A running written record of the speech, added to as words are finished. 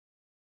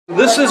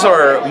This is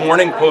our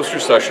morning poster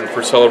session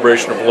for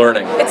Celebration of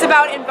Learning. It's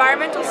about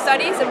environmental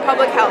studies and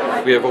public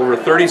health. We have over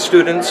 30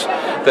 students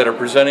that are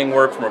presenting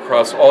work from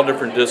across all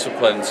different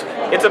disciplines.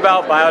 It's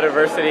about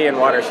biodiversity and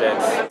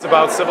watersheds. It's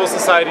about civil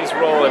society's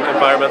role in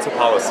environmental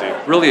policy.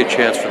 Really a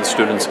chance for the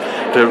students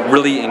to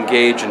really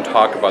engage and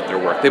talk about their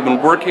work. They've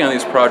been working on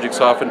these projects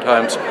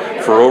oftentimes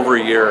for over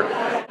a year.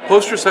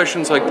 Poster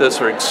sessions like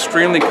this are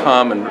extremely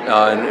common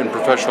in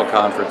professional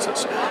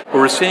conferences. What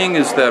we're seeing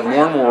is that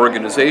more and more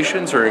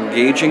organizations are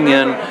engaging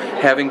in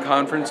having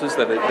conferences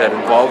that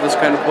involve this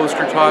kind of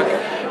poster talk,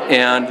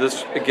 and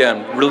this,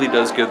 again, really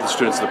does give the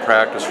students the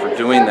practice for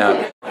doing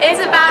that. It's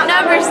about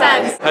number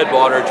sense.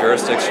 Headwater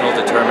jurisdictional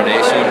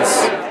determinations.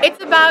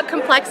 It's about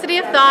complexity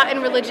of thought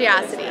and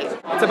religiosity.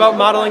 It's about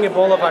modeling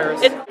Ebola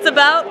virus. It's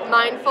about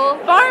mindful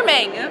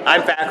farming.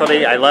 I'm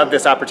faculty. I love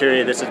this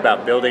opportunity. This is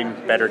about building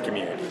better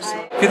communities.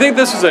 If you think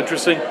this is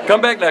interesting, come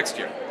back next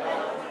year.